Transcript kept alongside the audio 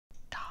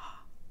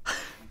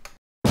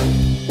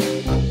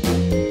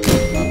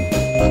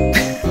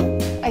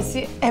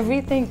see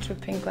everything through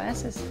pink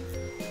glasses.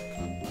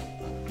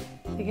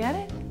 You get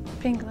it?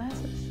 Pink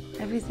glasses.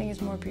 Everything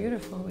is more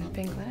beautiful with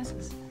pink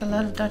glasses. A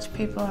lot of Dutch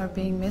people are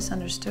being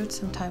misunderstood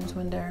sometimes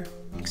when they're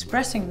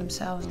expressing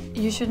themselves.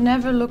 You should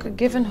never look a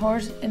given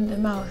horse in the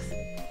mouth.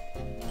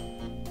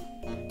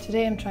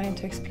 Today I'm trying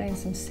to explain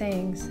some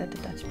sayings that the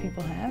Dutch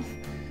people have.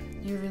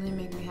 You really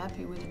make me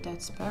happy with a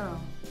dead sparrow.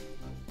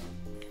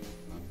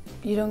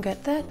 You don't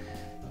get that?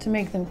 To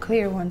make them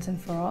clear once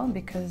and for all,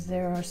 because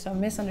there are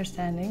some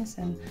misunderstandings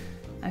and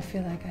I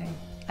feel like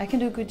I can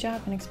do a good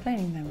job in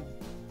explaining them.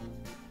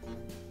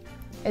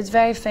 It's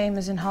very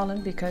famous in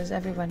Holland because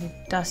everybody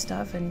does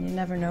stuff and you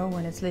never know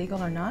when it's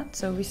legal or not,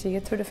 so we see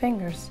it through the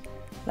fingers,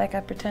 like I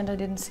pretend I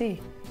didn't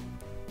see.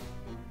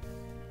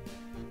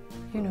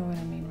 You know what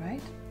I mean,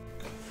 right?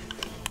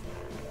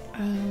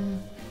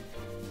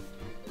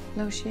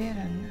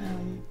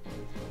 Logeren.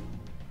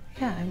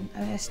 Yeah,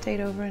 I stayed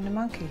over in a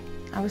monkey.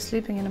 I was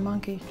sleeping in a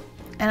monkey.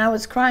 And I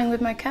was crying with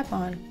my cap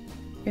on.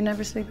 You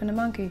never sleep in a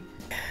monkey.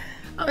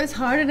 Oh, it's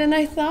harder than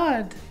I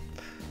thought.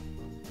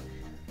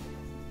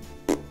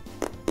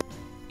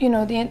 You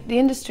know, the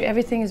industry,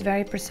 everything is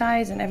very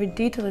precise and every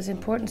detail is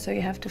important, so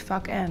you have to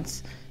fuck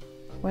ants.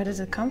 Where does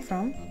it come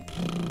from?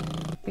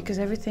 Because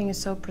everything is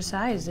so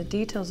precise, the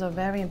details are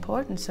very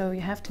important, so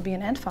you have to be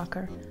an ant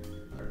fucker.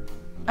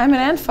 I'm an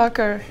ant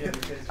fucker.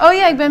 Oh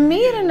ja, ik ben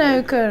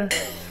mierenneuker.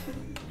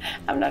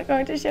 I'm not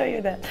going to show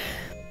you that.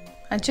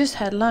 I just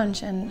had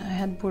lunch and I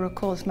had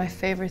boerenkool. It's my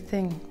favorite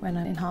thing when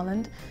I'm in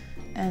Holland.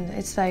 And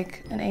it's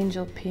like an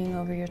angel peeing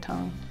over your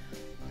tongue.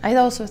 I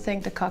also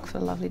thank the cock for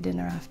a lovely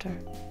dinner after.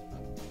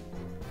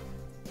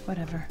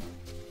 Whatever.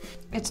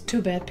 It's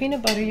too bad,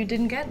 peanut butter, you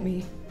didn't get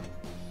me.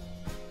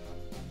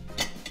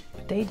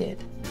 But they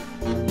did.